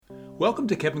Welcome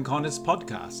to Kevin Conner's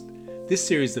podcast. This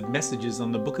series of messages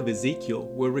on the book of Ezekiel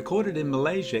were recorded in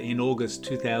Malaysia in August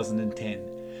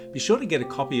 2010. Be sure to get a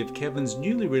copy of Kevin's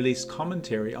newly released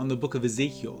commentary on the book of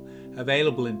Ezekiel,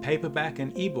 available in paperback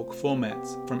and ebook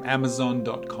formats from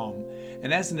Amazon.com,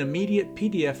 and as an immediate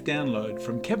PDF download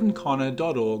from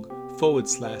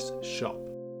kevinconner.org/shop.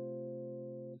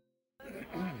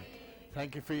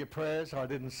 Thank you for your prayers. I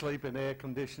didn't sleep in air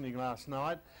conditioning last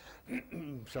night,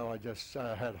 so I just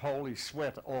had holy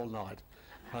sweat all night,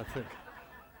 I think.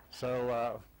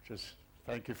 So just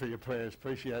thank you for your prayers.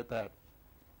 Appreciate that.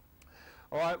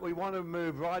 All right, we want to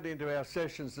move right into our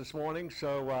sessions this morning,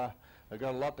 so I've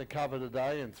got a lot to cover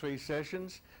today in 3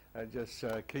 sessions. Just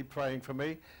keep praying for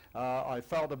me. I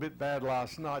felt a bit bad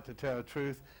last night, to tell the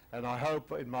truth, and I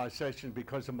hope in my session,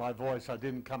 because of my voice, I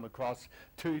didn't come across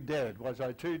too dead. Was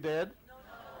I too dead?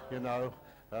 You know,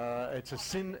 it's a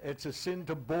sin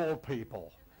to bore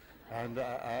people.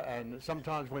 And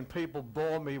sometimes when people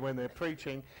bore me when they're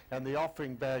preaching and the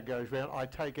offering bag goes round, I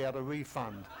take out a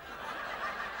refund.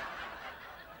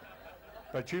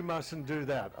 But you mustn't do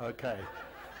that, okay.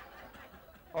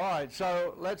 All right,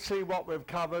 so let's see what we've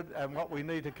covered and what we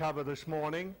need to cover this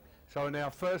morning. So in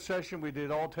our first session, we did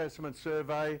Old Testament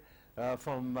survey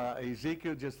from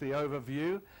Ezekiel, just the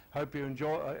overview. Hope you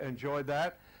enjoyed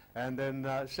that. And then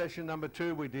session number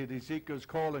 2, we did Ezekiel's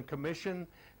call and commission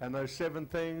and those 7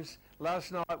 things.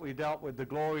 Last night we dealt with the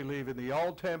glory leaving the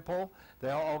old temple,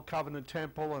 the old covenant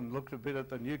temple, and looked a bit at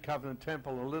the new covenant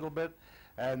temple a little bit.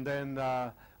 And then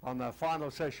on the final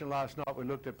session last night, we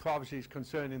looked at prophecies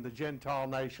concerning the Gentile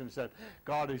nations, that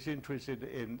God is interested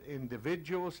in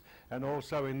individuals and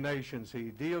also in nations.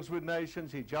 He deals with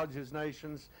nations, he judges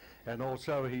nations, and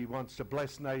also he wants to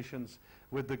bless nations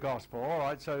with the gospel. All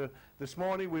right, so this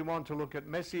morning we want to look at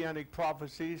messianic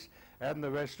prophecies and the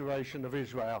restoration of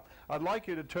Israel. I'd like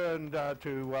you to turn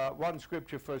to one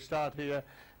scripture for a start here,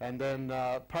 and then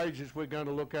pages we're going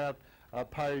to look at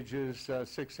pages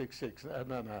 666.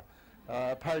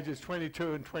 Pages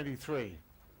 22 and 23.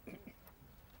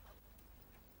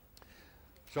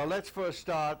 So let's first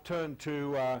turn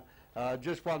to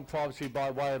just one prophecy by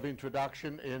way of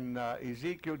introduction in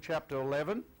Ezekiel chapter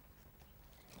 11.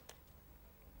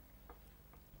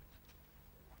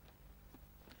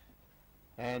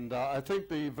 And I think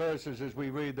the verses as we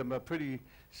read them are pretty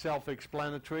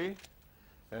self-explanatory.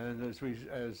 And as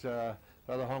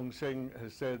Brother Hong Sing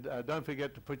has said, don't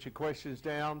forget to put your questions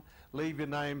down, leave your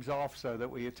names off so that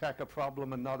we attack a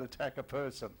problem and not attack a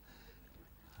person.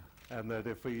 And that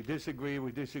if we disagree,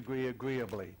 we disagree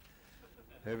agreeably.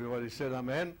 Everybody said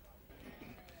amen.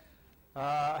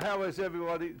 How is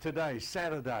everybody today?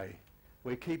 Saturday.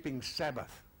 We're keeping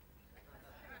Sabbath.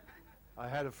 I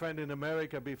had a friend in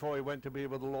America before he went to be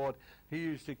with the Lord. He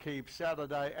used to keep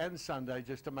Saturday and Sunday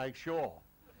just to make sure.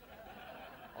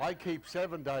 I keep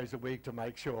 7 days a week to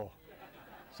make sure.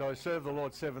 So I serve the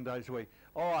Lord 7 days a week.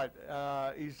 All right,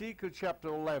 Ezekiel chapter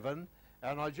 11,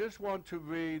 and I just want to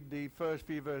read the first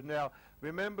few verses. Now,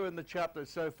 remember in the chapter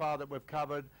so far that we've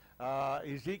covered,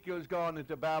 Ezekiel's gone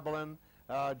into Babylon,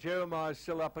 Jeremiah's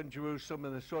still up in Jerusalem,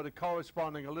 and they're sort of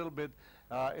corresponding a little bit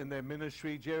in their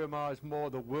ministry. Jeremiah's more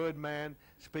the word man,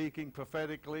 speaking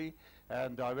prophetically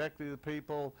and directly to the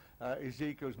people.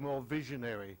 Ezekiel's more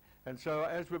visionary. And so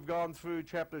as we've gone through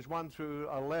chapters 1 through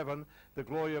 11, the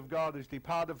glory of God is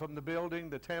departed from the building,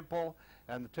 the temple,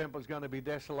 and the temple is going to be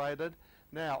desolated.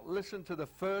 Now, listen to the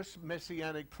first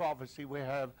messianic prophecy we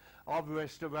have of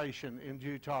restoration in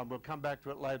due time. We'll come back to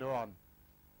it later on.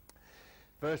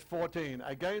 Verse 14,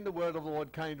 again the word of the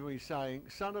Lord came to me, saying,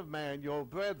 Son of man, your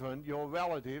brethren, your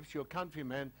relatives, your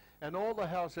countrymen, and all the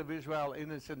house of Israel in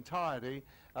its entirety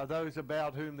are those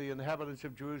about whom the inhabitants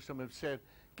of Jerusalem have said,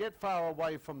 get far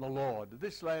away from the Lord.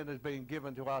 This land has been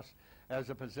given to us as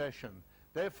a possession.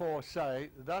 Therefore say,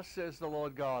 thus says the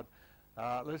Lord God,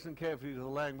 listen carefully to the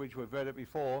language, we've read it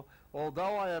before,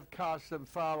 although I have cast them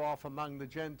far off among the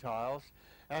Gentiles,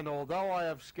 and although I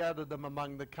have scattered them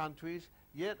among the countries,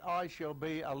 yet I shall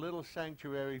be a little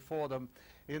sanctuary for them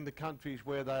in the countries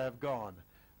where they have gone.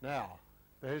 Now,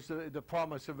 there's the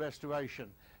promise of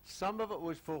restoration. Some of it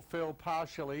was fulfilled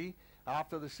partially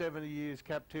after the 70 years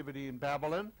captivity in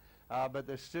Babylon, but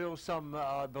there's still some,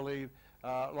 I believe,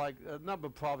 like a number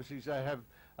of prophecies, they have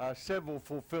several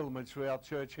fulfillments throughout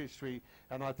church history,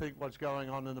 and I think what's going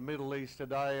on in the Middle East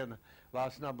today and the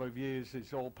last number of years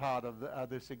is all part of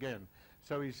this again.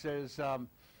 So he says,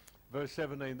 verse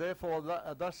 17, therefore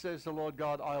thus says the Lord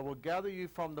God, I will gather you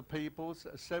from the peoples,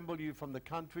 assemble you from the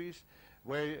countries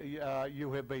where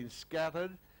you have been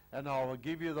scattered, and I will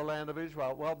give you the land of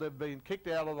Israel. Well, they've been kicked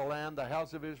out of the land, the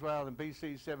house of Israel in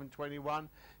BC 721,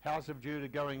 house of Judah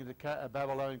going into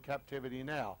Babylonian captivity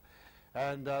now.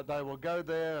 And they will go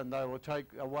there and they will take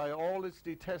away all its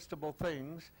detestable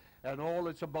things and all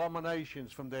its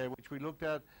abominations from there, which we looked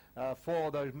at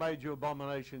for those major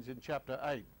abominations in chapter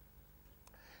 8.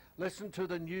 Listen to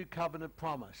the new covenant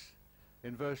promise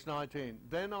in verse 19.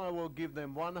 Then I will give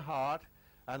them one heart,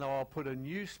 and I will put a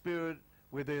new spirit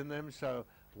within them. So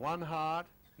one heart,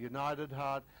 united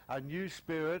heart, a new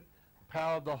spirit,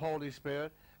 power of the Holy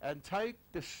Spirit, and take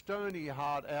the stony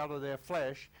heart out of their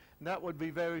flesh. And that would be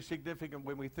very significant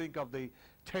when we think of the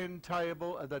 10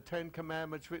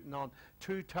 commandments written on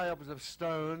 2 tables of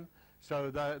stone. So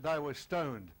they were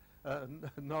stoned,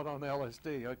 not on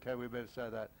LSD. Okay, we better say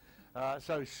that.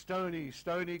 So stony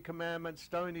commandments,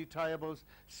 stony tables,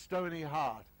 stony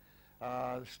heart,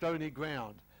 stony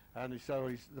ground. And so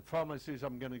the promise is,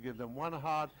 I'm going to give them one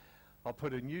heart. I'll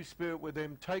put a new spirit with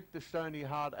them, take the stony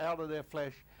heart out of their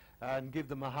flesh, and give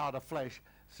them a heart of flesh.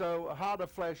 So a heart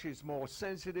of flesh is more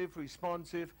sensitive,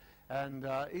 responsive, and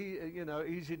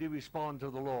easy to respond to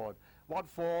the Lord. What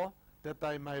for? That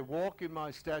they may walk in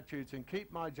my statutes and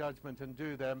keep my judgment and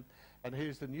do them. And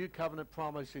here's the new covenant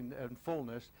promise in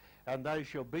fullness. And they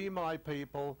shall be my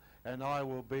people, and I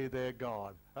will be their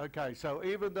God. Okay, so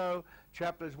even though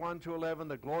chapters 1 to 11,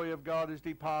 the glory of God is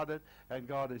departed, and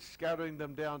God is scattering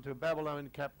them down to Babylonian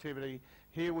captivity,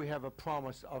 here we have a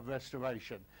promise of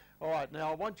restoration. All right, now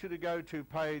I want you to go to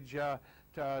page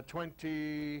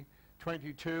 22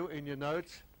 in your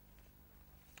notes.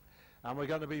 And we're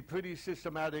going to be pretty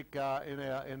systematic in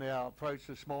our approach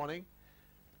this morning.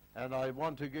 And I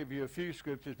want to give you a few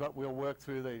scriptures, but we'll work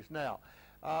through these. Now,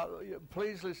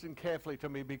 please listen carefully to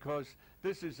me, because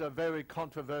this is a very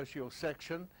controversial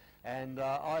section. And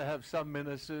I have some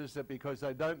ministers that, because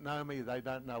they don't know me, they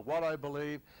don't know what I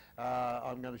believe,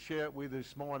 I'm going to share it with you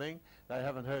this morning. They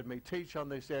haven't heard me teach on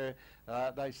this area.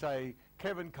 They say,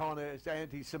 Kevin Conner is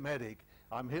anti-Semitic.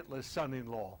 I'm Hitler's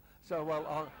son-in-law. So,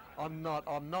 well, I'm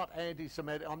not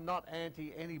anti-Semitic. I'm not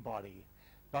anti-anybody.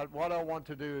 But what I want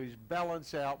to do is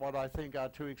balance out what I think are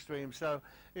 2 extremes. So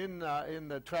in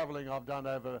the traveling I've done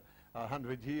over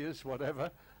 100 years, whatever,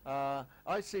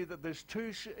 I see that there's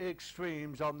 2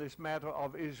 extremes on this matter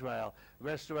of Israel,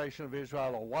 restoration of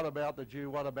Israel, or what about the Jew,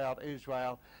 what about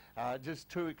Israel, just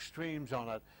 2 extremes on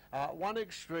it. One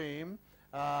extreme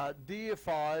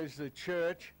deifies the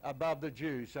church above the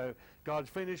Jew. So God's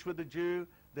finished with the Jew,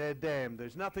 they're damned.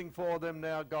 There's nothing for them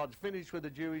now. God's finished with the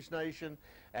Jewish nation,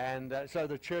 and so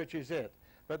the church is it.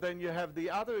 But then you have the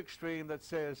other extreme that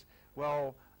says,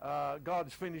 well,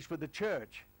 God's finished with the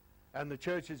church, and the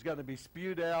church is going to be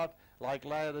spewed out like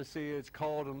Laodicea. It's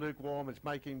cold and lukewarm. It's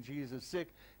making Jesus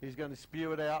sick. He's going to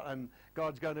spew it out, and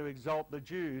God's going to exalt the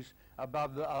Jews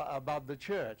above the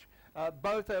church.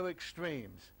 Both are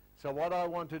extremes. So what I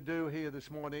want to do here this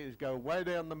morning is go way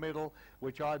down the middle,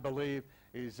 which I believe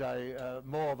is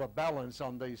more of a balance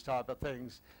on these type of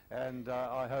things. And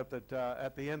I hope that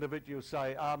at the end of it you'll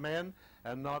say amen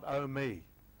and not oh me.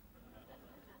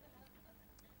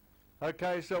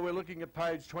 Okay, so we're looking at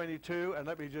page 22, and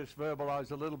let me just verbalize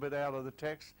a little bit out of the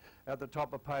text at the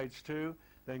top of page 2,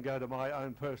 then go to my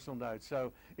own personal notes.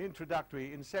 So,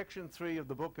 introductory. In section 3 of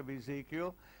the book of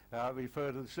Ezekiel,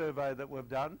 refer to the survey that we've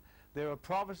done, there are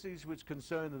prophecies which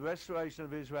concern the restoration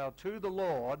of Israel to the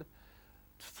Lord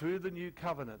through the new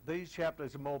covenant. These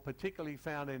chapters are more particularly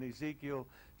found in Ezekiel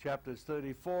chapters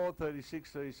 34,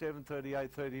 36, 37,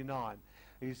 38, 39.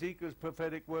 Ezekiel's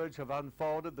prophetic words have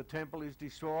unfolded. The temple is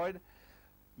destroyed.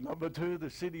 Number 2, the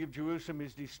city of Jerusalem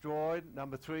is destroyed.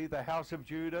 Number 3, the house of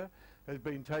Judah has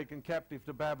been taken captive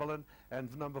to Babylon.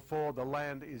 And number 4, the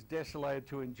land is desolated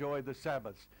to enjoy the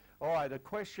Sabbaths. All right, a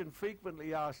question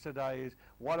frequently asked today is,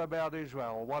 what about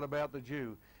Israel, or what about the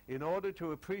Jew? In order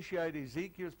to appreciate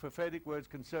Ezekiel's prophetic words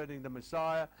concerning the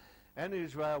Messiah and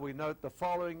Israel, we note the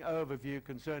following overview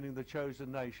concerning the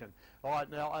chosen nation. All right,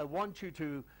 now I want you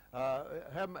to,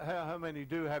 how many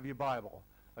do have your Bible?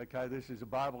 Okay, this is a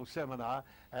Bible seminar,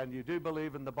 and you do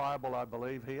believe in the Bible, I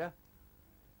believe, here?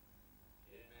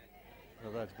 Yeah.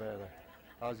 Oh, that's better.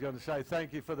 I was going to say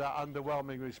thank you for the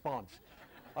underwhelming response.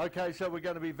 Okay, so we're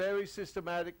going to be very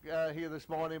systematic here this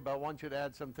morning, but I want you to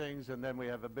add some things, and then we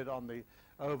have a bit on the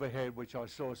overhead, which I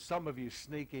saw some of you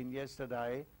sneak in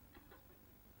yesterday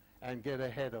and get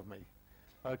ahead of me.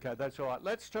 Okay, that's all right.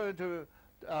 Let's turn to,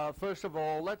 first of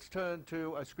all, let's turn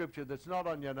to a scripture that's not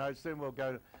on your notes, then we'll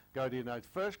go to your notes.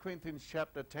 1 Corinthians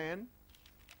chapter 10.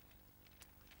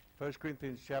 1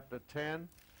 Corinthians chapter 10,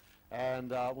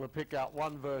 and we'll pick out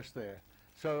one verse there.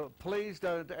 So please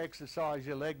don't exercise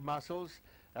your leg muscles.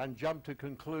 and jump to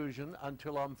conclusion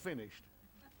until I'm finished.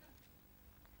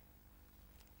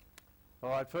 All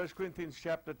right, 1 Corinthians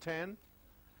chapter 10.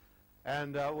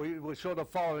 And we were sort of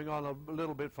following on a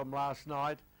little bit from last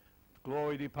night.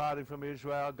 Glory departing from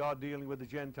Israel, God dealing with the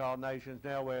Gentile nations.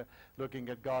 Now we're looking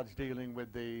at God's dealing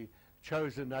with the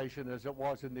chosen nation as it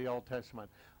was in the Old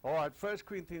Testament. All right, 1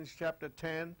 Corinthians chapter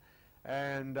 10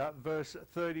 and verse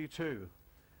 32.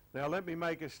 Now let me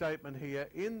make a statement here.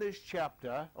 In this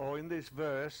chapter, or in this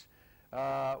verse,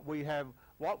 we have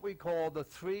what we call the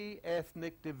three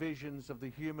ethnic divisions of the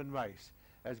human race.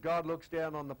 As God looks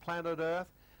down on the planet Earth,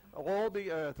 all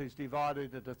the earth is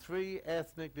divided into three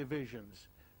ethnic divisions.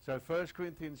 So 1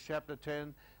 Corinthians chapter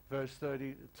 10, verse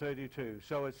 32.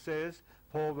 So it says,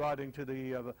 Paul writing to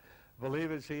the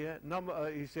believers here,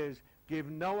 he says, give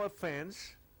no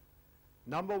offense,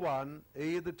 number one,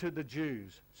 either to the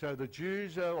Jews. So the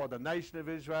Jews or the nation of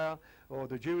Israel or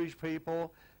the Jewish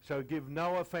people, so give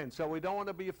no offense. So we don't want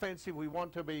to be offensive. We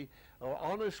want to be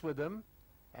honest with them,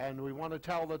 and we want to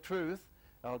tell the truth.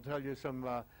 I'll tell you some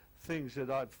things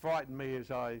that frightened me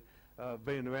as I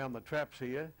been around the traps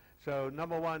here. So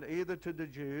number one, either to the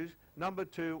Jews. Number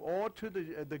two, or to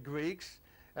the Greeks.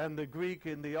 And the Greek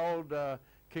in the old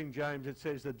King James, it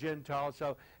says the Gentiles.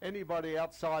 So anybody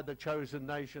outside the chosen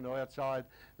nation or outside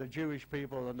the Jewish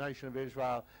people, the nation of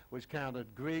Israel, was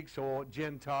counted Greeks or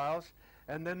Gentiles.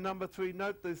 And then number three,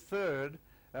 note the third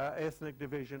ethnic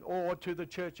division, or to the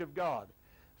church of God.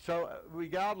 So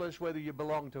regardless whether you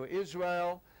belong to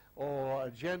Israel or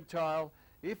a Gentile,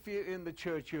 if you're in the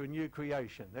church, you're a new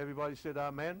creation. Everybody said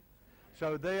amen?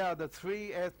 So they are the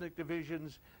three ethnic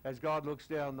divisions as God looks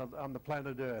down on the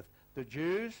planet Earth. The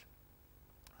Jews,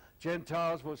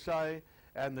 Gentiles will say,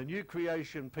 and the new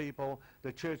creation people,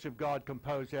 the church of God,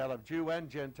 composed out of Jew and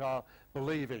Gentile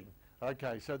believing.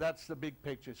 Okay, so that's the big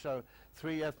picture. So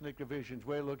three ethnic divisions.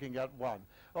 We're looking at one.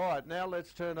 All right, now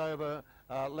let's turn over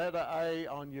letter A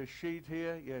on your sheet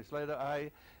here. Yes, letter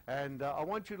A. And I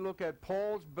want you to look at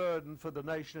Paul's burden for the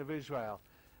nation of Israel.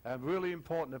 Really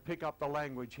important to pick up the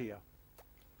language here.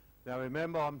 Now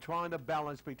remember, I'm trying to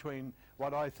balance between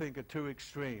what I think are two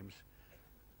extremes.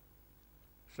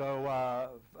 So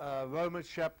Romans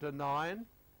chapter 9.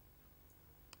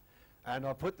 And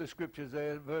I'll put the scriptures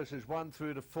there, verses 1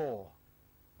 through to 4,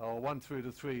 or 1 through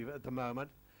to 3 at the moment.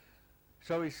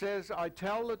 So he says, I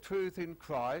tell the truth in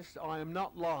Christ, I am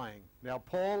not lying. Now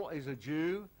Paul is a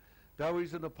Jew, though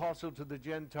he's an apostle to the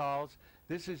Gentiles,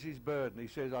 this is his burden. He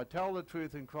says, I tell the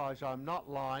truth in Christ, I am not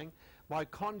lying. My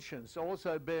conscience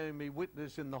also bearing me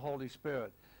witness in the Holy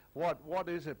Spirit. What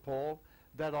is it, Paul?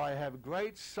 That I have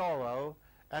great sorrow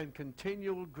and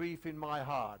continual grief in my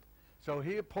heart. So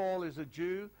here Paul is a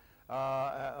Jew,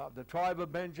 the tribe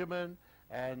of Benjamin,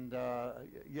 and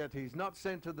yet he's not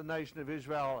sent to the nation of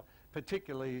Israel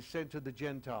particularly, he's sent to the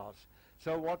Gentiles.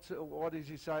 So what does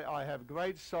he say? I have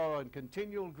great sorrow and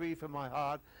continual grief in my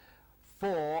heart,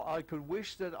 for I could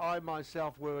wish that I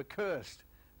myself were accursed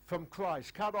from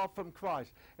Christ, cut off from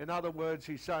Christ. In other words,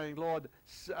 he's saying, Lord,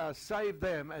 save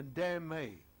them and damn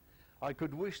me. I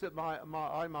could wish that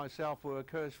I myself were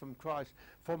accursed from Christ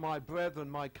for my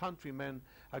brethren, my countrymen,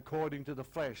 according to the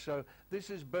flesh. So this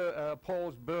is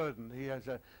Paul's burden. He has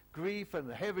a grief and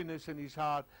a heaviness in his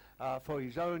heart for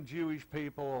his own Jewish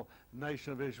people,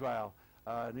 nation of Israel.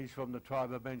 And he's from the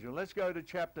tribe of Benjamin. Let's go to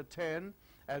chapter 10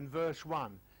 and verse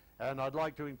 1. And I'd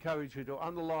like to encourage you to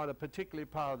underline a particular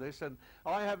part of this. And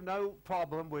I have no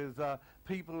problem with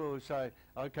people who say,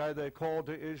 okay, they're called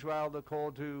to Israel, they're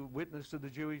called to witness to the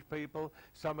Jewish people.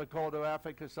 Some are called to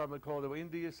Africa, some are called to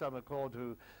India, some are called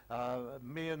to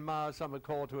Myanmar, some are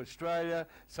called to Australia,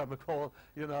 some are called,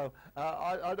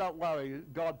 I don't worry.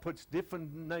 God puts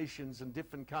different nations and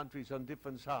different countries on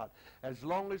different hearts. As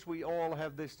long as we all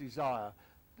have this desire.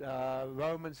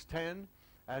 Romans 10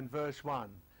 and verse 1.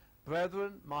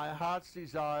 Brethren, my heart's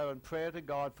desire and prayer to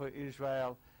God for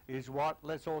Israel is what?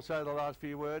 Let's all say the last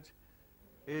few words.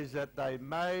 Is that they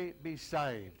may be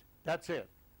saved. That's it.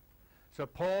 So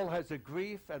Paul has a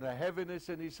grief and a heaviness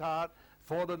in his heart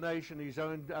for the nation, his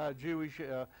own Jewish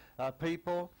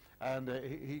people. And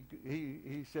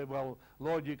he said, well,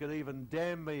 Lord, you can even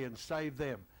damn me and save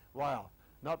them. Wow,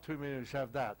 not too many of us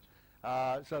have that.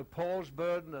 So Paul's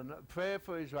burden and prayer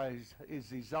for Israel, his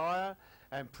desire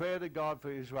and prayer to God for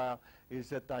Israel is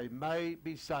that they may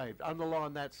be saved.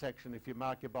 Underline that section if you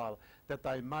mark your Bible, that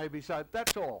they may be saved.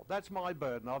 That's all. That's my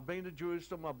burden. I've been to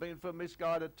Jerusalem. I've been for a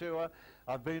misguided tour.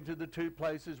 I've been to the two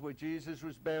places where Jesus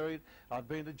was buried. I've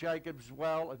been to Jacob's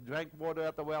well, drank water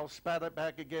out the well, spat it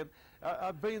back again.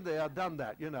 I've been there. I've done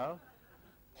that,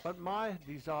 But my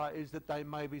desire is that they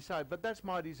may be saved. But that's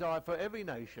my desire for every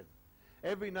nation.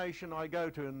 every nation I go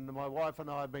to, and my wife and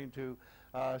I have been to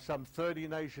some 30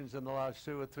 nations in the last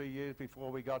 2 or 3 years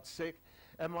before we got sick,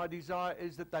 and my desire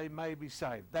is that they may be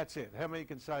saved. That's it. How many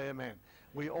can say amen?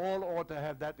 We all ought to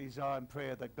have that desire and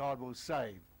prayer that God will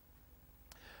save.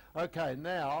 Okay,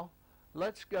 now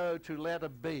let's go to letter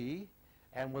B,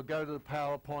 and we'll go to the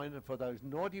PowerPoint. And for those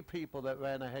naughty people that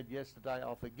ran ahead yesterday,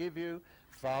 I'll forgive you.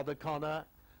 Father Connor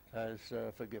has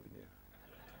forgiven you.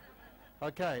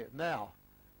 Okay, now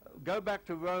go back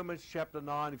to Romans chapter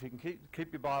 9. If you can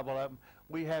keep your Bible open.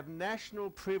 We have national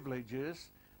privileges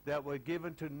that were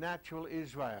given to natural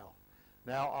Israel.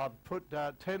 Now I've put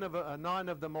 9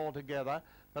 of them all together,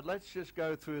 but let's just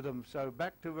go through them. So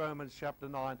back to Romans chapter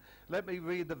 9. Let me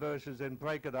read the verses and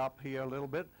break it up here a little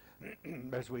bit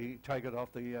as we take it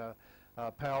off the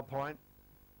PowerPoint.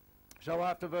 So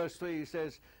after verse 3 he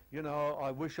says, you know,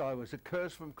 I wish I was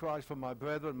accursed from Christ for my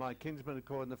brethren, my kinsmen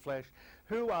according to the flesh,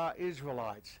 who are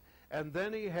Israelites. And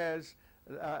then he has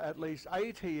at least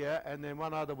 8 here, and then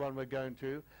one other one we're going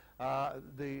to.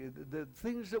 The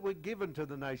things that were given to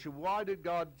the nation. Why did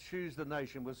God choose the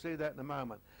nation? We'll see that in a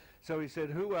moment. So he said,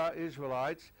 who are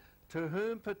Israelites? To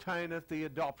whom pertaineth the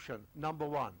adoption? Number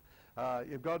 1.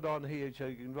 You've got it on here, so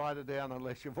you can write it down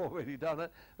unless you've already done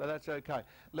it, but that's okay.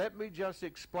 Let me just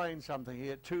explain something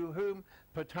here. To whom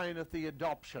pertaineth the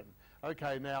adoption?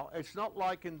 Okay, now, it's not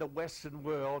like in the Western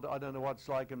world. I don't know what it's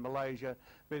like in Malaysia,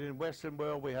 but in Western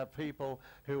world we have people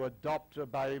who adopt a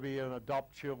baby and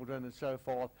adopt children and so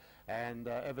forth and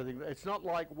everything. It's not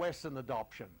like Western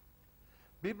adoption.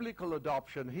 Biblical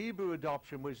adoption, Hebrew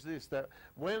adoption was this, that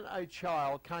when a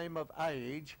child came of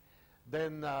age,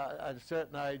 then at a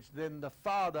certain age, then the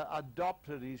father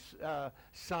adopted his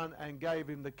son and gave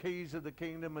him the keys of the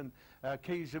kingdom and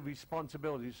keys of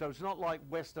responsibility. So it's not like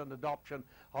Western adoption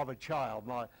of a child.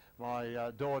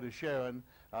 My daughter Sharon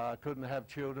couldn't have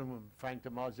children with Frank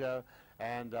DiMaggio,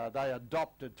 and they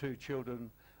adopted 2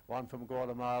 children, one from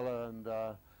Guatemala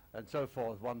and so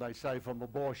forth, one they say from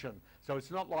abortion. So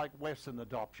it's not like Western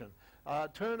adoption.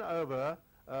 Turn over,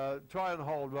 try and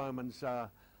hold Romans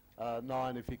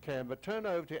 9 if you can, but turn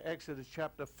over to Exodus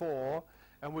chapter 4,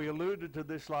 and we alluded to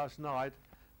this last night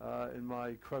in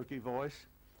my croaky voice.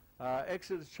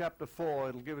 Exodus chapter 4,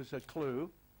 it'll give us a clue.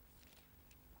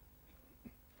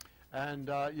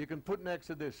 And you can put next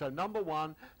to this. So number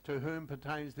 1, to whom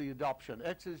pertains the adoption.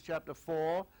 Exodus chapter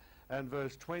 4 and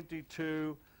verse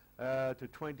 22 to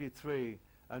 23.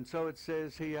 And so it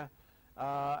says here,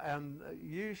 and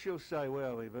you shall say, where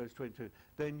are we, verse 22,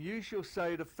 then you shall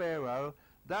say to Pharaoh,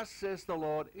 thus says the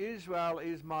Lord, Israel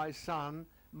is my son,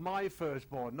 my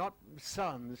firstborn. Not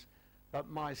sons, but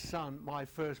my son, my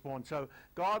firstborn. So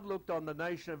God looked on the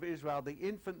nation of Israel, the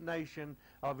infant nation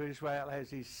of Israel, as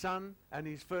his son and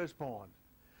his firstborn.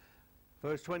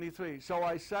 Verse 23, so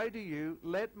I say to you,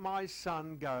 let my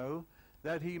son go,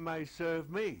 that he may serve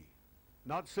me.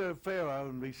 Not serve Pharaoh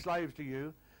and be slaves to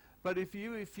you, but if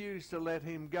you refuse to let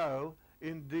him go,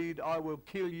 indeed I will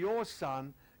kill your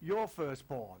son, your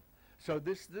firstborn. So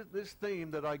this theme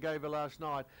that I gave you last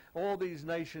night, all these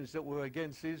nations that were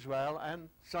against Israel, and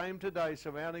same today,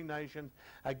 surrounding nations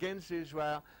against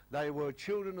Israel, they were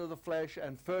children of the flesh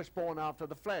and firstborn after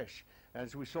the flesh.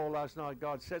 As we saw last night,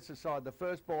 God sets aside the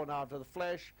firstborn after the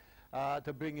flesh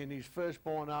to bring in his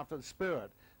firstborn after the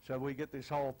spirit. So we get this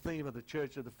whole theme of the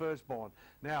church of the firstborn.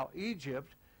 Now,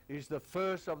 Egypt is the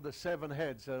first of the 7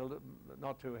 heads,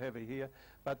 not too heavy here,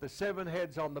 but the 7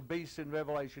 heads on the beast in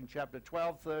Revelation chapter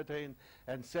 12, 13,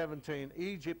 and 17.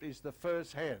 Egypt is the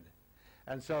first head.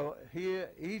 And so here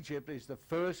Egypt is the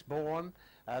firstborn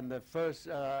and the first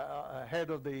head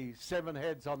of the 7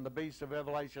 heads on the beast of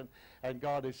Revelation. And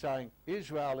God is saying,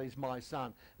 Israel is my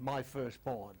son, my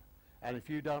firstborn. And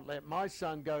if you don't let my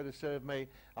son go to serve me,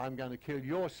 I'm going to kill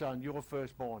your son, your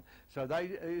firstborn. So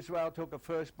Israel took a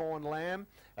firstborn lamb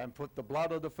and put the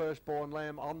blood of the firstborn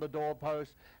lamb on the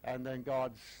doorpost, and then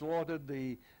God slaughtered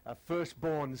the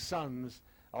firstborn sons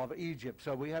of Egypt.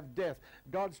 So we have death.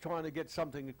 God's trying to get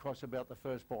something across about the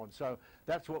firstborn. So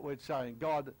that's what we're saying.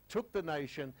 God took the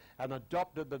nation and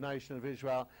adopted the nation of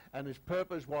Israel, and his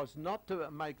purpose was not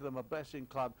to make them a blessing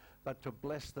club, but to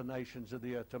bless the nations of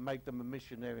the earth, to make them a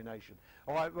missionary nation.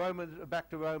 All right, back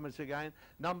to Romans again.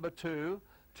 Number 2,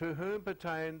 to whom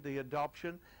pertain the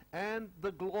adoption and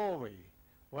the glory.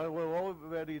 Well, we've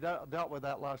already dealt with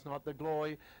that last night. The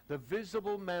glory, the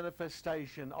visible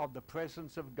manifestation of the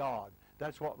presence of God.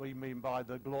 That's what we mean by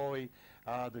the glory,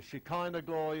 the Shekinah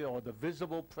glory, or the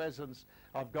visible presence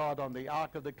of God on the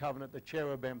Ark of the Covenant, the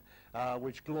cherubim,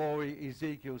 which glory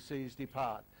Ezekiel sees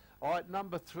depart. All right,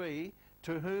 number 3,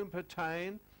 to whom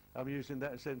pertain, I'm using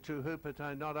that as in to whom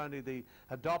pertain not only the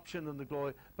adoption and the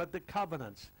glory, but the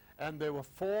covenants. And there were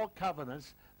 4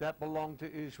 covenants that belonged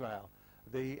to Israel.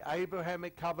 The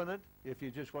Abrahamic covenant, if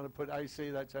you just want to put AC,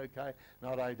 that's okay,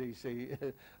 not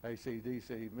ADC,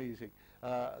 AC/DC music.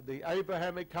 The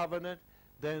Abrahamic covenant,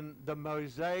 then the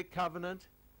Mosaic covenant,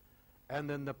 and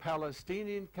then the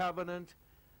Palestinian covenant,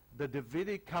 the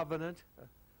Davidic covenant,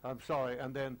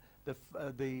 and then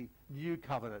the new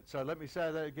covenant. So let me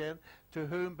say that again. To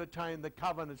whom pertain the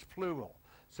covenants, plural.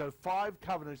 So 5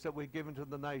 covenants that were given to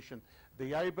the nation.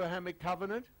 The Abrahamic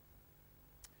covenant,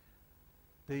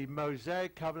 the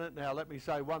Mosaic covenant. Now let me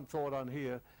say one thought on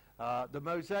here. The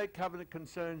Mosaic covenant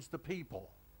concerns the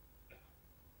people,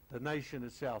 the nation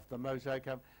itself, the Mosaic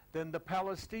covenant. Then the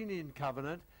Palestinian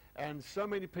covenant. And so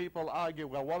many people argue,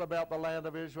 well, what about the land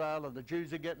of Israel? And the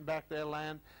Jews are getting back their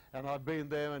land. And I've been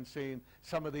there and seen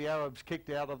some of the Arabs kicked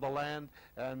out of the land.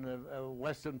 And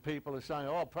Western people are saying,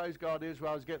 oh, praise God,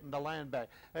 Israel's getting the land back.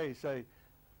 Hey, say,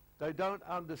 they don't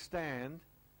understand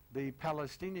the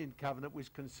Palestinian covenant,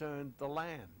 which concerned the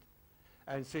land.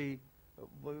 And see,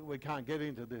 we can't get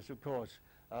into this, of course.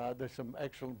 There's some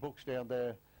excellent books down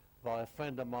there by a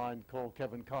friend of mine called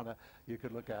Kevin Connor you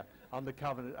could look at on the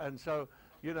covenant. And so,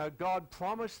 you know, God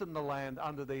promised them the land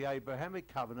under the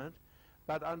Abrahamic covenant,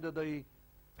 but under the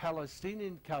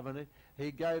Palestinian covenant,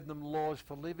 he gave them laws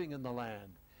for living in the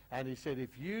land. And he said,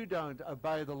 if you don't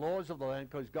obey the laws of the land,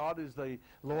 because God is the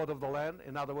Lord of the land,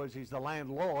 in other words, he's the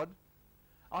landlord,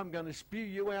 I'm going to spew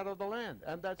you out of the land.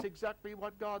 And that's exactly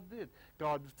what God did.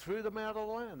 God threw them out of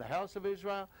the land, the house of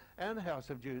Israel and the house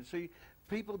of Judah. See,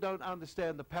 people don't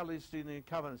understand the Palestinian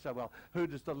covenant. So, well, who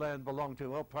does the land belong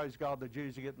to? Well, praise God, the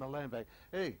Jews are getting the land back.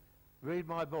 Hey, read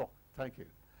my book. Thank you.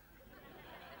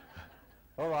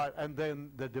 All right, and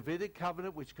then the Davidic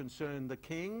covenant, which concerned the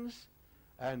kings,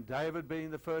 and David being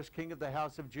the first king of the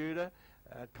house of Judah,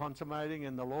 consummating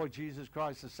in the Lord Jesus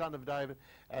Christ, the Son of David.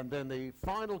 And then the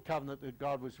final covenant that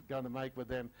God was going to make with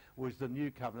them was the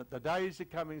new covenant. The days are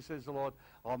coming, says the Lord,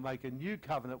 I'll make a new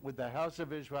covenant with the house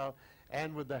of Israel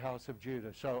and with the house of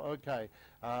Judah. So, okay,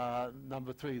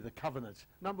 number 3, the covenants.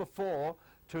 Number 4,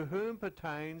 to whom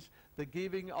pertains the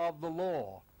giving of the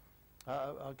law.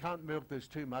 I can't milk this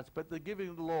too much, but the giving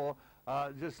of the law,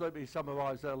 just let me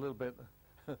summarize that a little bit.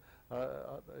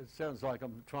 It sounds like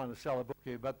I'm trying to sell a book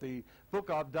here, but the book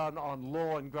I've done on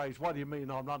law and grace. What do you mean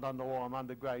I'm not under law, I'm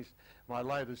under grace? My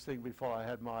latest thing before I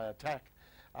had my attack.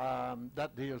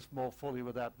 That deals more fully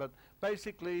with that. But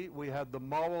basically, we have the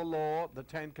moral law, the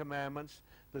 10 Commandments,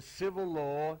 the civil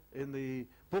law in the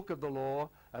book of the law,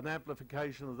 an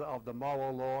amplification of the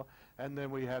moral law, and then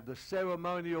we have the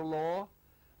ceremonial law,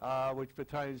 which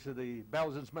pertains to the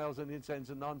bells and smells and incense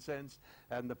and nonsense,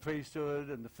 and the priesthood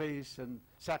and the feasts and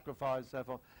sacrifice and so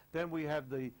forth. Then we have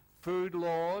the food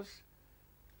laws.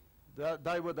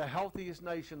 They were the healthiest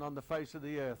nation on the face of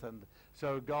the earth, and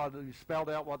so God spelled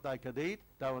out what they could eat.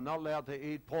 They were not allowed to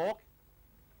eat pork.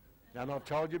 And I've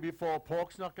told you before,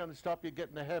 pork's not going to stop you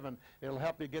getting to heaven. It'll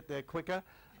help you get there quicker.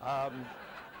 I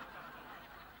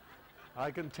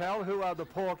can tell who are the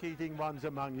pork-eating ones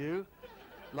among you.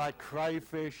 Like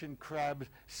crayfish and crabs,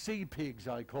 sea pigs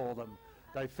I call them.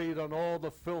 They feed on all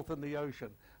the filth in the ocean.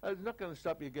 It's not going to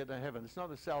stop you getting to heaven. It's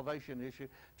not a salvation issue,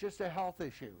 just a health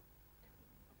issue.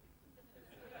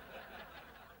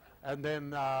 And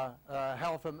then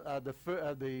health and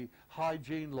the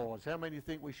hygiene laws. How many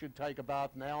think we should take a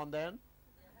bath now and then?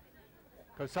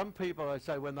 Because some people, I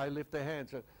say, when they lift their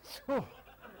hands, say, oh,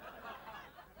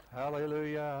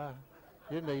 hallelujah,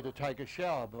 you need to take a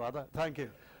shower, brother. Thank you.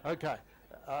 Okay.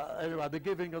 Anyway, the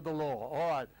giving of the law. All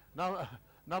right.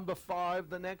 Number 5,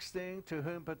 the next thing, to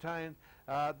whom pertain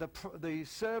the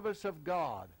service of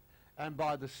God. And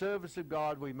by the service of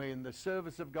God, we mean the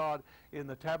service of God in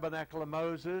the tabernacle of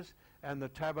Moses and the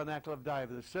tabernacle of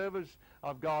David. The service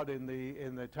of God in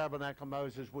the tabernacle of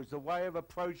Moses was the way of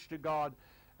approach to God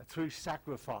through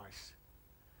sacrifice.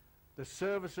 The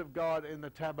service of God in the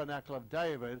tabernacle of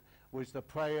David was the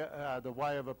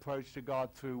way of approach to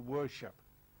God through worship.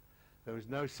 There was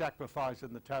no sacrifice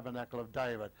in the tabernacle of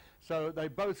David. So they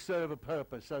both serve a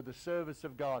purpose. So the service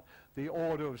of God, the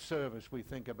order of service we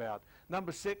think about.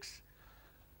 Number 6,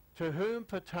 to whom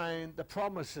pertain the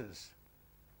promises.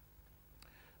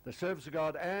 The service of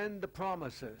God and the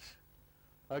promises.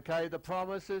 Okay, the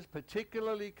promises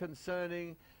particularly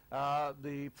concerning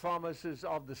the promises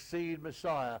of the seed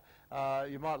Messiah.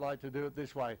 You might like to do it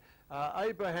this way.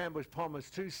 Abraham was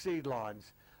promised 2 seed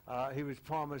lines. He was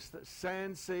promised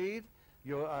sand seed.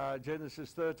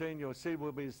 Genesis 13, your seed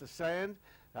will be as the sand.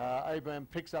 Abraham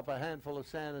picks up a handful of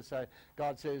sand and say,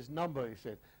 God says, number. He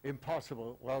said,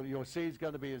 impossible. Well, your seed's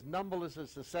going to be as numberless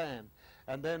as the sand.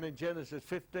 And then in Genesis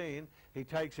 15, he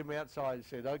takes him outside and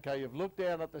said, okay, you've looked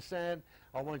down at the sand.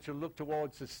 I want you to look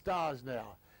towards the stars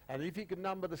now. And if you can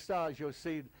number the stars, your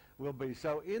seed will be.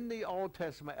 So in the Old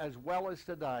Testament, as well as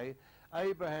today,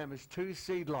 Abraham has two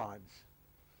seed lines.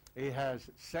 He has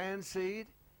sand seed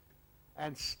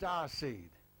and star seed.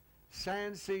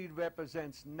 Sand seed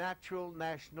represents natural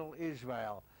national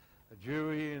Israel, a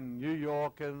Jewry in New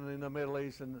York and in the Middle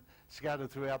East and scattered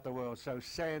throughout the world. So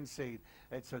sand seed,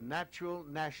 it's a natural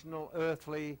national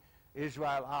earthly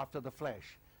Israel after the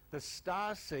flesh. The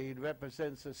star seed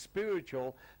represents the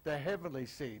spiritual, the heavenly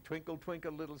seed. Twinkle,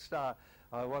 twinkle, little star,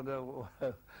 I wonder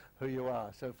who you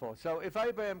are, so forth. So if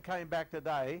Abraham came back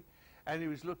today and he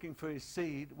was looking for his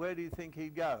seed, where do you think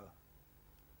he'd go?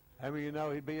 How many of you know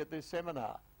he'd be at this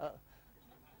seminar?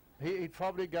 He'd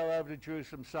probably go over to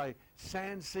Jerusalem and say,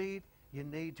 sand seed, you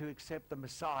need to accept the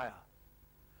Messiah.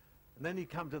 And then he'd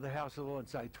come to the house of the Lord and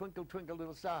say, twinkle, twinkle,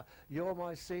 little star, you're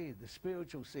my seed, the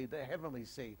spiritual seed, the heavenly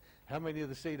seed. How many are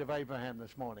the seed of Abraham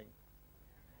this morning?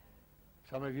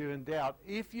 Some of you in doubt.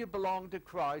 If you belong to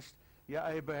Christ, you're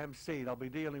Abraham's seed. I'll be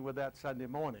dealing with that Sunday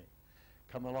morning.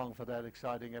 Come along for that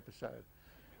exciting episode.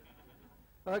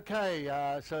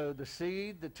 Okay, so the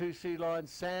seed, the two seed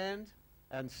lines, sand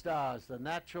and stars, the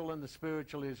natural and the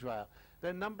spiritual Israel.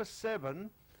 Then number 7,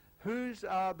 whose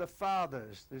are the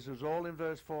fathers? This is all in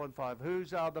verse 4 and 5.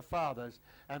 Whose are the fathers?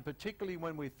 And particularly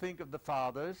when we think of the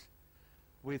fathers,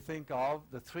 we think of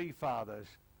the three fathers.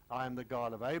 I am the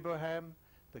God of Abraham,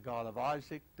 the God of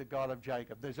Isaac, the God of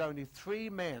Jacob. There's only 3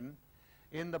 men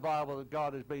in the Bible that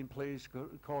God has been pleased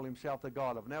to call himself the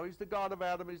God of. Now, he's the God of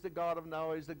Adam, he's the God of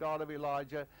Noah, he's the God of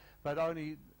Elijah, but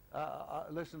only,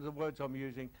 listen to the words I'm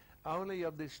using, only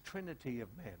of this trinity of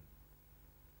men.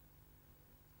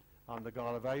 I'm the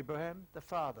God of Abraham, the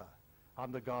father.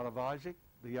 I'm the God of Isaac,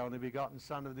 the only begotten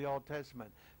son of the Old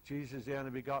Testament. Jesus, the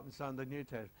only begotten son of the New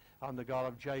Testament. I'm the God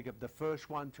of Jacob, the first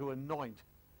one to anoint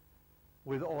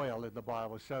with oil in the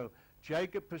Bible. So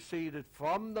Jacob proceeded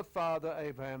from the father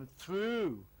Abraham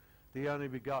through the only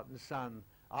begotten son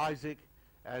Isaac,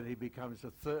 and he becomes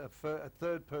a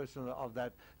third person of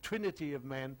that trinity of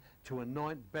men to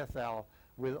anoint Bethel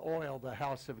with oil, the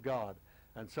house of God.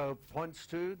 And so it points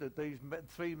to that these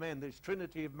 3 men, this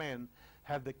trinity of men,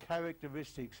 have the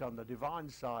characteristics on the divine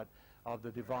side of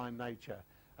the divine nature.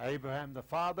 Abraham the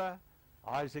father,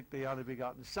 Isaac the only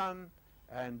begotten son,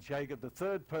 and Jacob the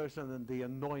third person and the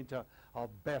anointer of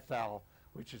Bethel,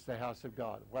 which is the house of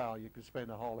God. Wow, you could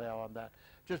spend a whole hour on that.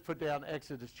 Just put down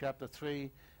Exodus chapter 3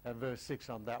 and verse 6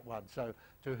 on that one. So,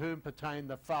 to whom pertain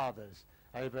the fathers?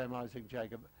 Abraham, Isaac,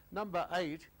 Jacob. Number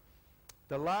 8,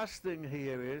 the last thing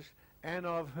here is, and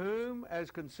of whom, as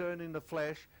concerning the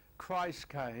flesh, Christ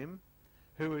came,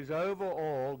 who is over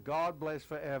all, God bless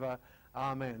forever.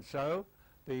 Amen. So,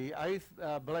 the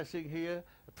 8th blessing here,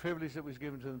 a privilege that was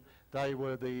given to them, they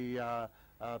were the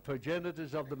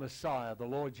progenitors of the Messiah, the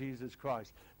Lord Jesus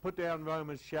Christ. Put down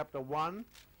Romans chapter 1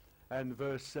 and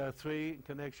verse 3 in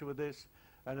connection with this.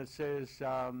 And it says,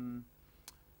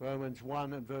 Romans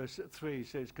 1 and verse 3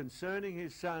 says, concerning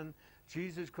his son,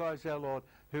 Jesus Christ our Lord,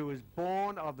 who was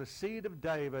born of the seed of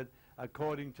David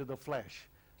according to the flesh.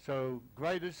 So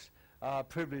greatest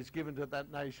privilege given to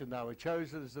that nation. They were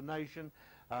chosen as a nation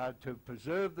to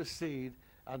preserve the seed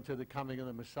unto the coming of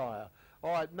the Messiah.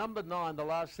 All right, number 9, the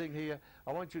last thing here.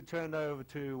 I want you to turn over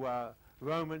to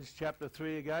Romans chapter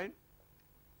 3 again.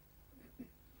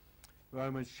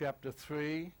 Romans chapter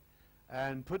 3.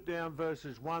 And put down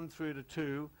verses 1 through to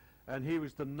 2. And here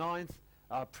was the 9th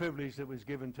privilege that was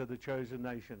given to the chosen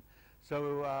nation.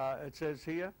 So it says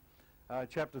here,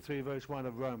 chapter 3, verse 1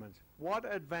 of Romans. What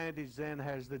advantage then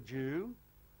has the Jew?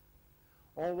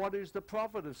 Or what is the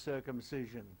profit of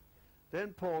circumcision?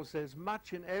 Then Paul says,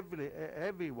 much in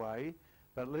every way,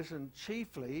 but listen,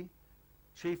 chiefly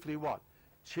what?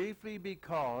 Chiefly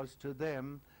because to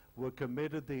them were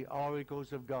committed the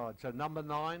oracles of God. So number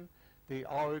 9, the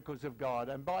oracles of God.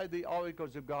 And by the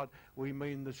oracles of God, we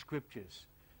mean the scriptures.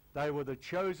 They were the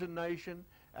chosen nation,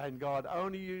 and God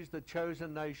only used the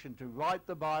chosen nation to write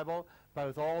the Bible,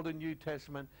 both Old and New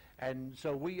Testament, and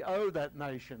so we owe that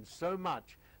nation so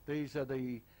much. These are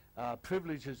the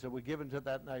privileges that were given to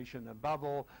that nation. Above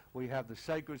all, we have the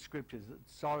sacred scriptures.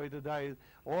 Sorry, today,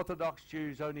 Orthodox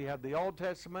Jews only have the Old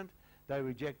Testament. They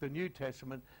reject the New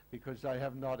Testament because they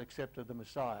have not accepted the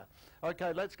Messiah.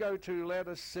 Okay, let's go to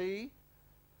letter C.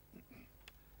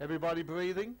 Everybody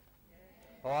breathing?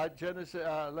 Yeah. All right, Genesis,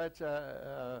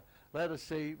 letter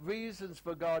C, reasons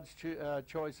for God's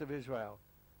choice of Israel.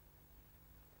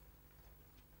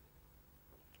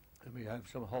 Let me have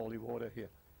some holy water here.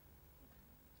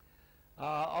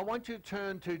 I want you to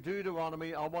turn to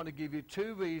Deuteronomy. I want to give you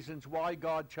 2 reasons why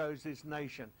God chose this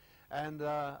nation. And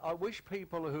I wish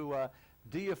people who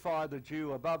deify the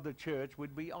Jew above the church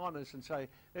would be honest and say,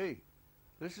 hey,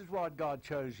 this is why God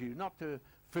chose you, not to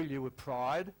fill you with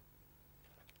pride,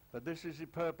 but this is the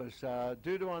purpose.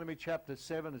 Deuteronomy chapter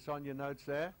 7, it's on your notes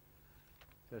there,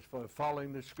 just for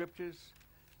following the scriptures.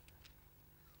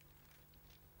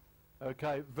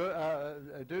 Okay,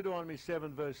 Deuteronomy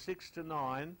 7, verse 6 to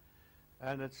 9,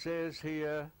 and it says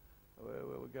here,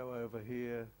 we'll go over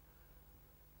here,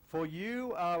 for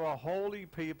you are a holy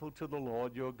people to the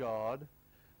Lord your God.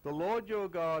 The Lord your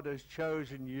God has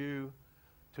chosen you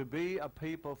to be a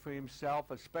people for himself,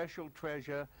 a special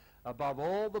treasure above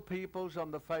all the peoples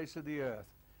on the face of the earth.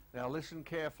 Now listen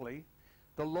carefully.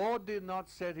 The Lord did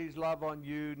not set his love on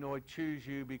you nor choose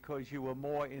you because you were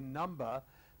more in number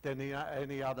than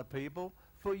any other people,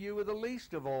 for you were the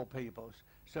least of all peoples.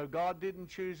 So God didn't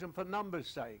choose them for numbers'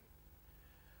 sake.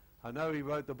 I know he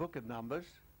wrote the book of Numbers,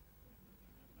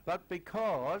 but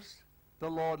because the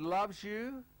Lord loves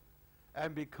you,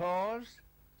 and because,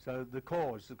 so the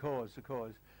cause.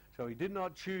 So he did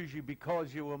not choose you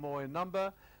because you were more in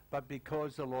number, but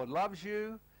because the Lord loves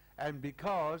you, and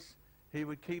because he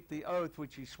would keep the oath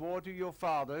which he swore to your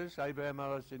fathers, Abraham,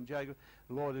 Isaac, and Jacob.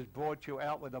 The Lord has brought you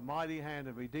out with a mighty hand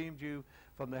and redeemed you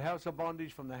from the house of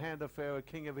bondage, from the hand of Pharaoh,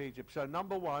 king of Egypt. So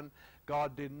number one,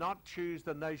 God did not choose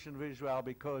the nation of Israel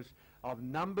because of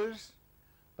numbers,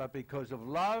 but because of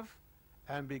love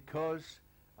and because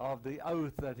of the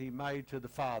oath that he made to the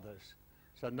fathers.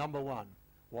 So number one,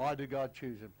 why did God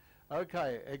choose him?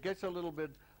 Okay, it gets a little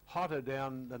bit hotter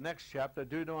down the next chapter,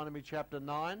 Deuteronomy chapter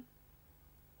 9.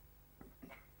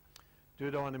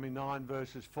 Deuteronomy 9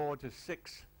 verses 4 to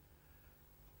 6.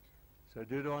 So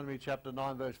Deuteronomy chapter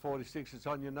 9 verse 4 to 6, it's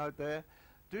on your note there.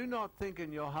 Do not think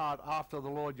in your heart after the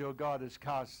Lord your God has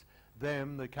cast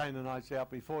them, the Canaanites, out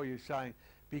before you, saying,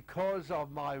 because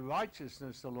of my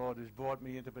righteousness the Lord has brought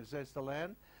me in to possess the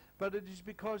land, but it is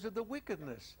because of the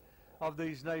wickedness of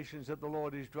these nations that the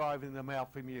Lord is driving them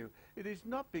out from you. It is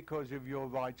not because of your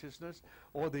righteousness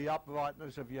or the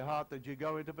uprightness of your heart that you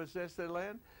go in to possess their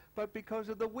land, but because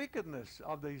of the wickedness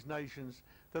of these nations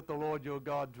that the Lord your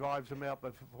God drives them out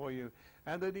before you,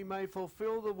 and that he may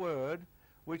fulfill the word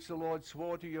which the Lord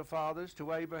swore to your fathers,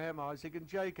 to Abraham, Isaac, and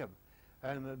Jacob.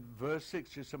 And then verse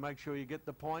 6, just to make sure you get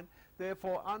the point.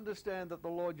 Therefore understand that the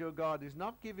Lord your God is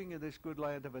not giving you this good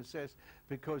land to possess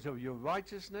because of your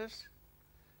righteousness.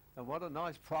 And what a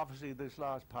nice prophecy this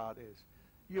last part is.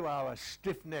 You are a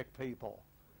stiff-necked people.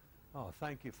 Oh,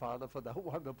 thank you, Father, for that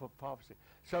wonderful prophecy.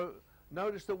 So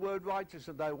notice the word righteous,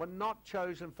 and they were not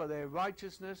chosen for their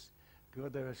righteousness.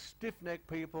 God, they're a stiff-necked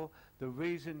people. The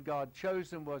reason God chose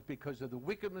them was because of the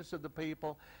wickedness of the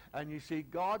people. And you see,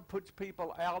 God puts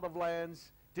people out of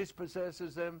lands,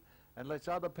 dispossesses them, and lets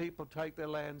other people take their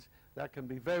lands. That can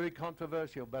be very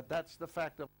controversial, but that's the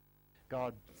fact of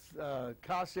God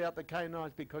cast out the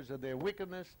Canaanites because of their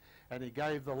wickedness, and he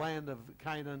gave the land of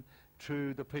Canaan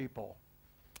to the people.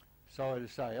 Sorry to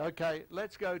say. Okay,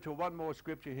 let's go to one more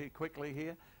scripture here quickly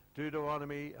here.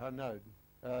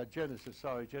 Genesis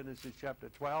chapter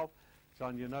 12. It's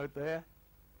on your note there.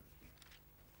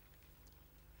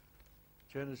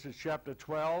 Genesis chapter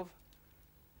 12.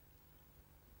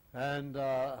 And,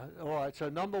 all right, so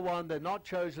number one, they're not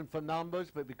chosen for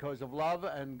numbers, but because of love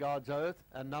and God's oath.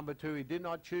 And number two, he did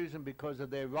not choose them because of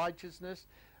their righteousness.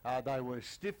 They were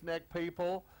stiff-necked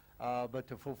people, but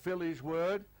to fulfill his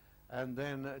word. And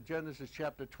then Genesis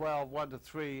chapter 12, 1 to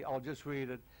 3, I'll just read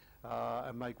it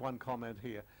and make one comment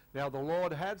here. Now the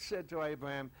Lord had said to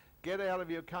Abraham, get out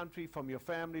of your country, from your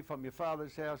family, from your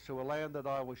father's house, to a land that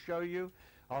I will show you.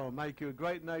 I will make you a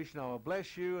great nation. I will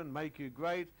bless you and make you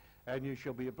great, and you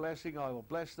shall be a blessing. I will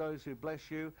bless those who bless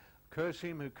you, curse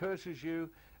him who curses you,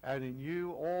 and in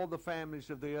you all the families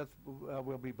of the earth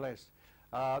will be blessed.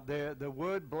 The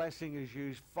word blessing is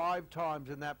used 5 times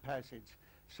in that passage.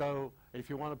 So if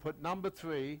you want to put number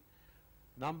three,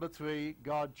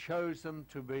 God chose them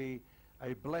to be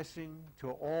a blessing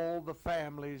to all the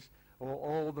families or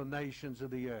all the nations of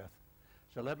the earth.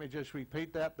 So let me just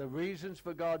repeat that. The reasons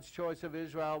for God's choice of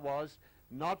Israel was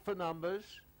not for numbers,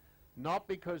 not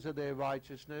because of their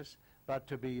righteousness, but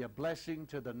to be a blessing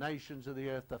to the nations of the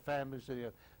earth, the families of the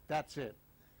earth. That's it.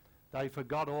 They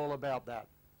forgot all about that.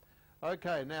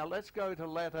 Okay, now let's go to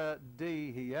letter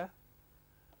D here.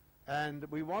 And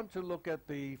we want to look at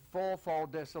the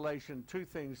fourfold desolation, 2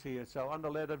 things here. So under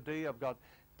letter D, I've got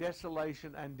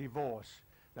desolation and divorce.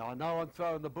 Now, I know I'm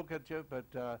throwing the book at you,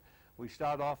 but we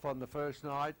start off on the first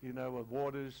night, with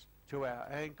waters to our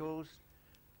ankles.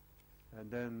 And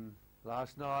then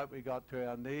last night we got to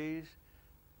our knees.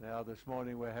 Now this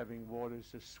morning we're having waters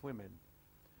to swim in.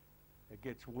 It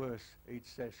gets worse each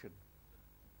session.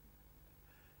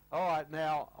 All right,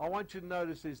 now I want you to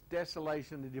notice this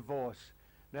desolation and divorce.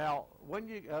 Now, when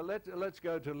you let's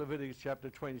go to Leviticus chapter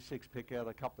 26. Pick out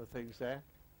a couple of things there.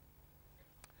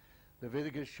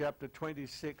 Leviticus chapter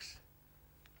 26.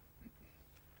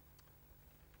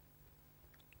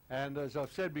 And as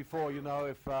I've said before, you know,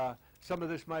 if some of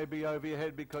this may be over your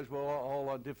head because we're all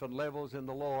on different levels in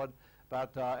the Lord,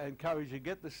 but I encourage you to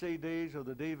get the CDs or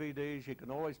the DVDs. You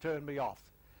can always turn me off.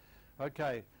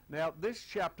 Okay, now this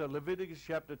chapter, Leviticus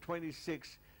chapter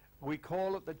 26, we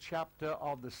call it the chapter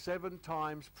of the 7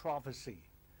 times prophecy.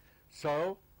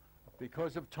 So,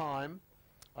 because of time,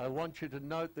 I want you to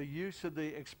note the use of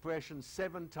the expression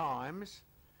 7 times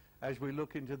as we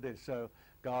look into this. So,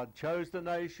 God chose the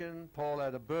nation. Paul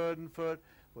had a burden for it.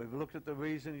 We've looked at the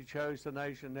reason he chose the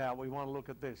nation. Now we want to look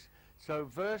at this. So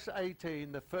verse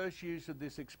 18, the first use of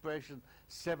this expression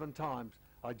 7 times.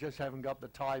 I just haven't got the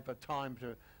type of time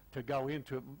to go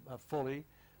into it fully,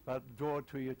 but draw it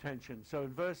to your attention. So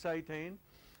in verse 18,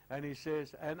 and he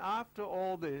says, and after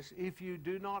all this, if you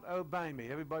do not obey me,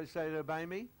 everybody say obey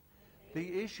me.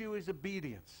 The issue is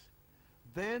obedience.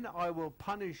 Then I will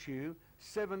punish you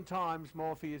 7 times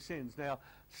more for your sins. Now,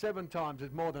 7 times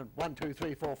is more than 1, 2,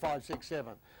 3, 4, 5, 6,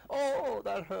 7. Oh,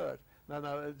 that hurt.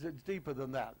 No, it's deeper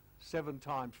than that. 7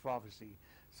 times prophecy.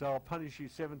 So I'll punish you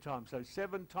 7 times. So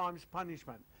 7 times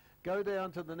punishment. Go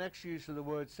down to the next use of the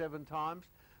word 7 times,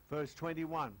 verse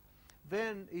 21.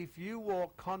 Then if you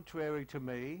walk contrary to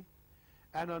me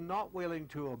and are not willing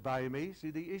to obey me,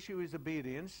 see, the issue is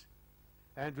obedience.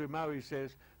 Andrew Murray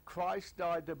says, Christ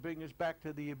died to bring us back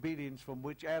to the obedience from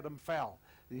which Adam fell.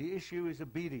 The issue is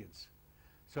obedience.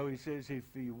 So he says, if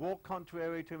you walk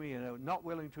contrary to me and are not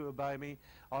willing to obey me,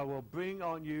 I will bring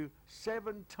on you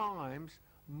 7 times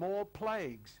more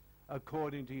plagues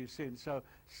according to your sins. So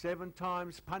 7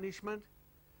 times punishment,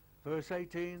 verse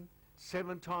 18,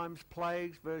 7 times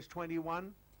plagues, verse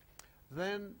 21.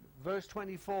 Then verse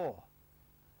 24.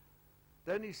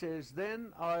 Then he says,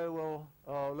 then I will,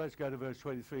 let's go to verse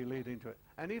 23, lead into it.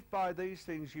 And if by these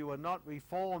things you are not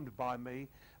reformed by me,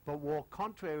 but walk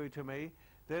contrary to me,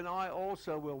 then I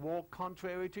also will walk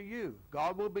contrary to you.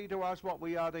 God will be to us what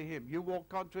we are to him. You walk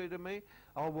contrary to me,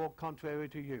 I'll walk contrary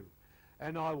to you.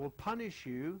 And I will punish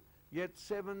you yet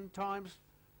 7 times,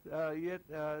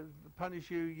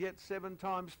 punish you yet 7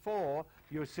 times for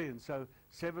your sins. So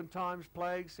 7 times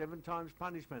plague, 7 times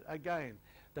punishment. Again,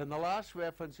 then the last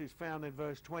reference is found in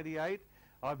verse 28.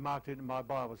 I've marked it in my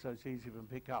Bible so it's easy to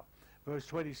pick up. Verse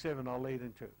 27 I'll lead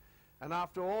into. And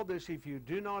after all this, if you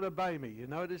do not obey me, you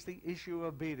notice the issue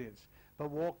of obedience,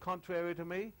 but walk contrary to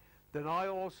me, then I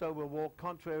also will walk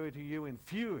contrary to you in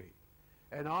fury.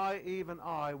 And I, even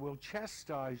I, will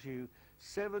chastise you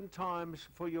 7 times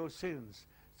for your sins.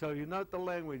 So you note the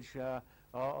language,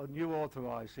 New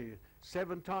Authorized here.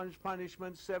 7 times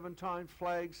punishment, 7 times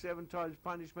plague, 7 times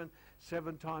punishment,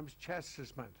 7 times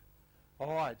chastisement.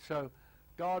 All right, so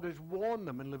God has warned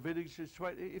them in Leviticus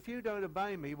 20. If you don't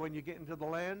obey me when you get into the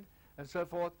land and so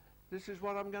forth, this is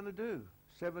what I'm going to do.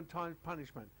 7 times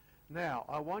punishment. Now,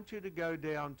 I want you to go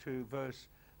down to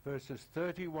verses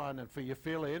 31, and for your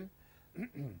fill-in,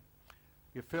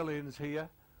 your fill-ins here,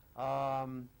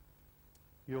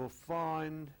 you'll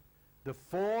find the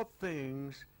 4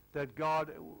 things that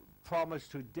God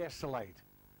promised to desolate.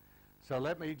 So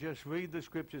let me just read the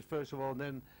scriptures first of all, and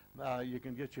then you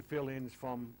can get your fill-ins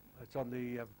from, it's on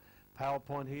the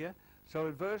PowerPoint here. So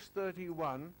in verse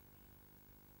 31,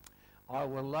 I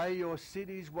will lay your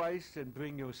cities waste and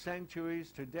bring your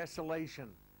sanctuaries to desolation,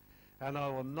 and I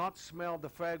will not smell the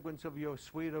fragrance of your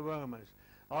sweet aromas.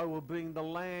 I will bring the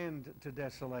land to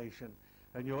desolation,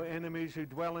 and your enemies who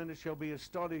dwell in it shall be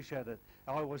astonished at it.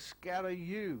 I will scatter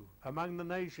you among the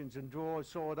nations and draw a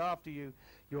sword after you.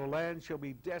 Your land shall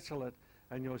be desolate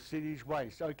and your cities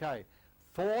waste. Okay,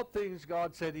 4 things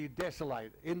God said he'd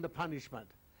desolate in the punishment.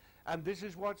 And this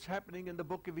is what's happening in the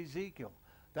book of Ezekiel.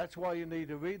 That's why you need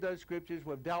to read those scriptures.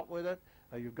 We've dealt with it.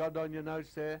 You've got it on your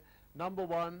notes there. Number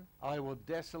 1, I will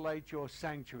desolate your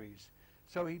sanctuaries.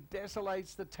 So he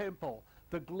desolates the temple.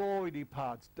 The glory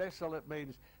departs. Desolate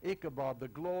means Ichabod. The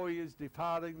glory is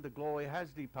departing. The glory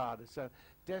has departed. So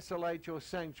desolate your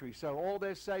sanctuary. So all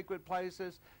their sacred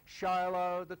places,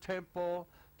 Shiloh, the temple,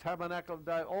 tabernacle of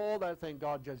day, all that thing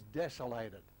God just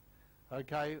desolated.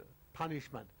 Okay,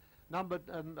 punishment.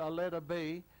 Letter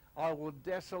B, I will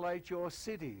desolate your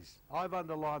cities. I've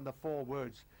underlined the 4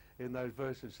 words in those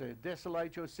verses there.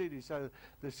 Desolate your city. So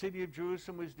the city of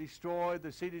Jerusalem was destroyed.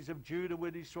 The cities of Judah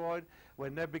were destroyed.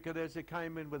 When Nebuchadnezzar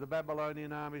came in with the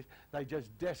Babylonian armies, they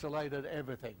just desolated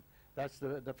everything. That's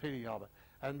the pity of it.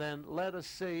 And then let us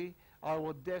see, I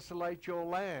will desolate your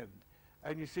land.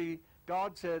 And you see,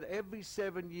 God said every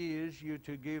 7 years you're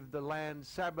to give the land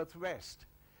Sabbath rest.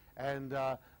 And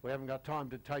we haven't got time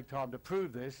to take time to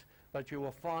prove this, but you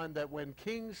will find that when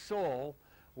King Saul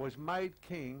was made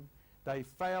king, they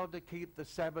failed to keep the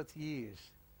Sabbath years.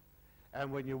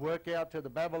 And when you work out to the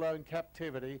Babylon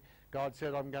captivity, God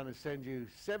said, I'm going to send you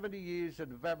 70 years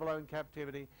into Babylon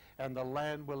captivity, and the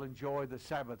land will enjoy the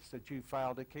Sabbaths that you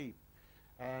failed to keep.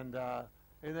 And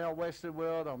in our Western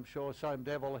world, I'm sure same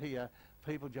devil here,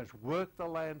 people just work the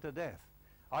land to death.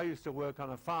 I used to work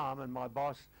on a farm, and my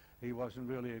boss, he wasn't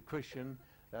really a Christian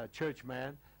church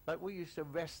man, but we used to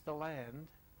rest the land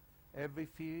every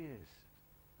few years.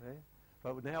 Eh?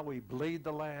 But now we bleed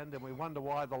the land, and we wonder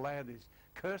why the land is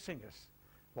cursing us,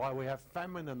 why we have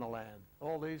famine in the land,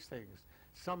 all these things.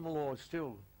 Some laws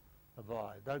still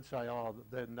abide. Don't say, oh,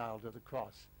 they're nailed to the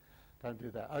cross. Don't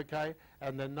do that. Okay,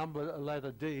 and then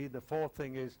letter D, the fourth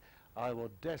thing is, I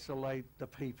will desolate the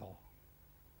people.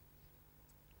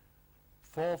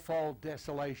 Fourfold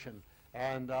desolation.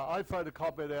 And I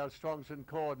photocopied our Strong's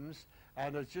Concordance,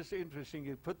 and it's just interesting.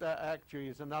 You put that actually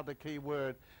as another key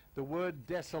word. The word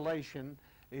desolation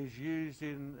is used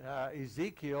in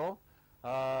Ezekiel.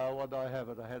 What do I have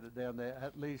it? I had it down there.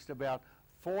 At least about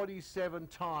 47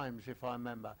 times, if I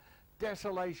remember.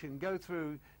 Desolation. Go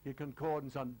through your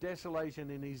concordance on desolation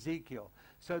in Ezekiel.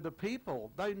 So the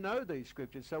people, they know these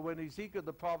scriptures. So when Ezekiel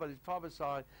the prophet is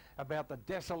prophesying about the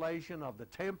desolation of the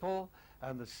temple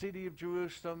and the city of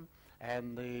Jerusalem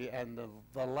and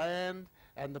the land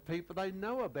and the people, they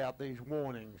know about these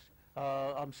warnings.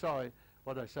 I'm sorry,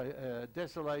 what did I say?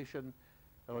 Desolation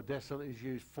or desolate is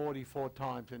used 44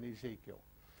 times in Ezekiel.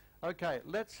 Okay,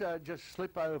 let's just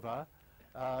slip over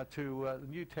to the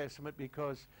New Testament,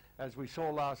 because as we saw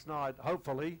last night,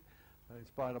 hopefully, in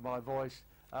spite of my voice,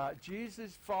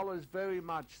 Jesus follows very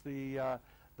much the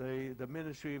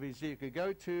ministry of Ezekiel.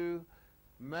 Go to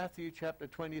Matthew chapter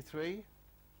 23.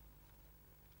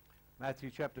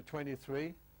 Matthew chapter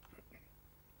 23.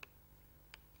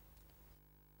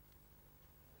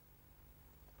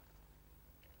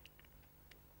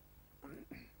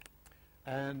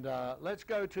 And let's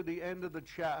go to the end of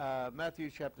the Matthew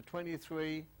chapter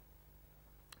 23,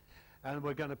 and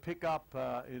we're going to pick up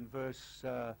in verse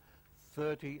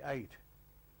 38.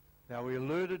 Now, we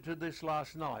alluded to this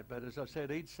last night, but as I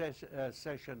said, each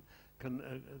session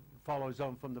follows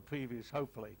on from the previous,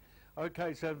 hopefully.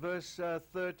 Okay, so verse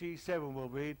 37 we'll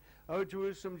read, O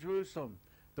Jerusalem, Jerusalem,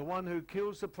 the one who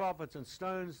kills the prophets and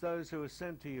stones those who are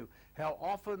sent to you, how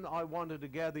often I wanted to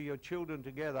gather your children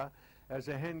together, as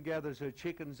a hen gathers her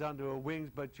chickens under her wings,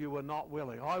 but you were not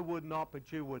willing. I would not, but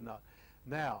you would not.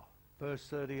 Now, verse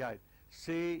 38.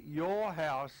 See, your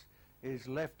house is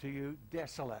left to you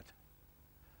desolate.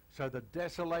 So the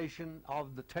desolation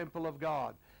of the temple of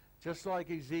God, just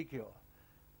like Ezekiel.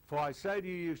 For I say to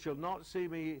you, you shall not see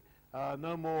me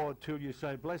no more till you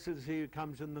say, blessed is he who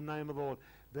comes in the name of the Lord.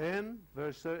 Then,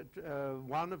 verse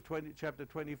 1 of chapter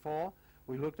 24,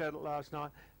 we looked at it last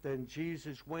night. Then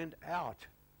Jesus went out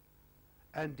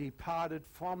and departed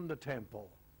from the temple,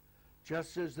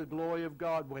 just as the glory of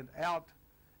God went out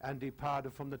and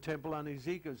departed from the temple in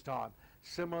Ezekiel's time.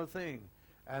 Similar thing.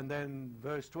 And then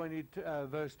verse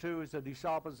 2 is the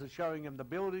disciples are showing him the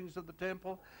buildings of the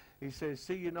temple. He says,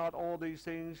 see you not all these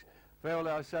things?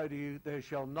 Verily I say to you, there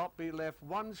shall not be left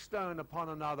one stone upon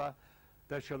another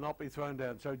that shall not be thrown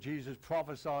down. So Jesus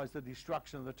prophesies the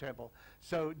destruction of the temple.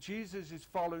 So Jesus is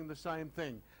following the same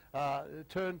thing.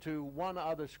 Turn to one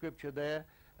other scripture there,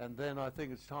 and then I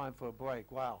think it's time for a break.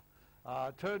 Wow.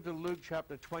 Turn to Luke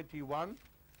chapter 21.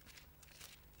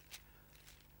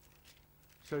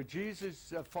 So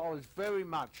Jesus follows very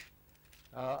much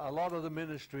a lot of the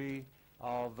ministry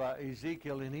of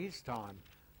Ezekiel in his time.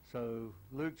 So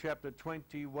Luke chapter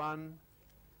 21,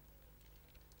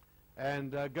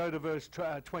 and go to verse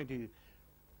 20.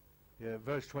 Yeah,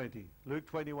 verse 20. Luke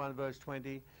 21, verse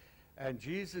 20. And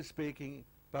Jesus speaking,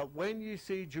 but when you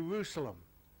see Jerusalem,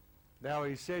 now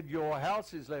he said your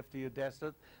house is left to you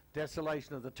desolate,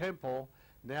 desolation of the temple.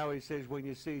 Now he says when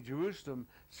you see Jerusalem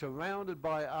surrounded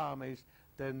by armies,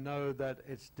 then know that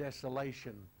its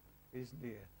desolation is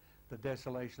near, the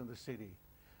desolation of the city.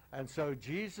 And so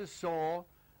Jesus saw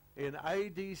in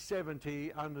AD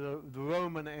 70 under the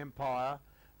Roman Empire,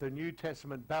 the New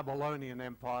Testament Babylonian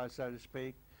Empire, so to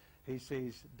speak, he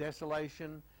sees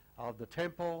desolation of the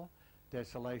temple,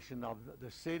 desolation of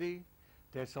the city,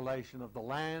 desolation of the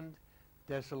land,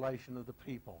 desolation of the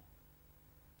people.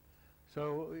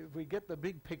 So if we get the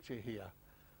big picture here,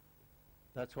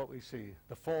 that's what we see,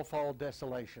 the fourfold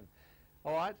desolation.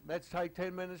 All right, let's take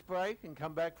 10 minutes break and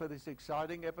come back for this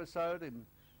exciting episode in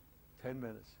 10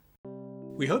 minutes.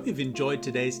 We hope you've enjoyed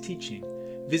today's teaching.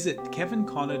 Visit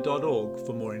kevinconnor.org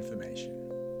for more information.